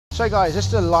So guys, this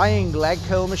is a lying leg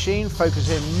curl machine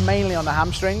focusing mainly on the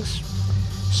hamstrings.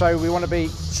 So we want to be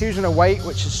choosing a weight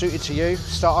which is suited to you.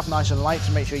 Start off nice and light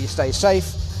to make sure you stay safe.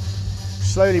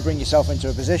 Slowly bring yourself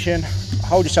into a position.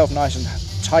 Hold yourself nice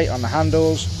and tight on the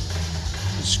handles.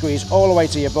 Squeeze all the way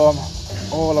to your bum,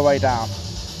 all the way down.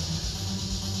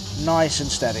 Nice and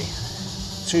steady.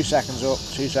 2 seconds up,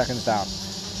 2 seconds down.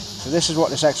 So this is what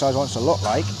this exercise wants to look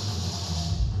like.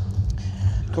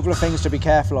 A couple of things to be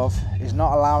careful of is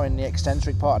not allowing the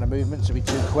eccentric part of the movement to be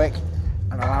too quick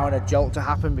and allowing a jolt to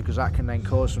happen, because that can then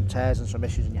cause some tears and some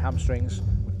issues in your hamstrings.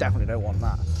 We definitely don't want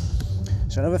that.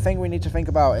 So another thing we need to think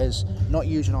about is not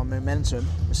using our momentum,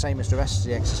 the same as the rest of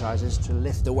the exercises, to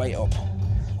lift the weight up.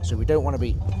 So we don't want to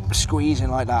be squeezing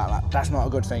like that. That's not a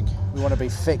good thing. We want to be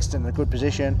fixed in a good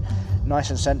position, nice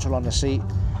and central on the seat,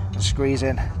 and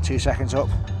squeezing 2 seconds up,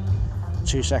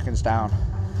 2 seconds down,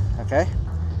 okay?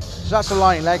 So that's the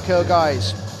lying leg curl,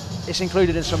 guys. It's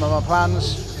included in some of my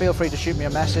plans. Feel free to shoot me a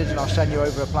message and I'll send you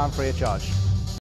over a plan free of charge.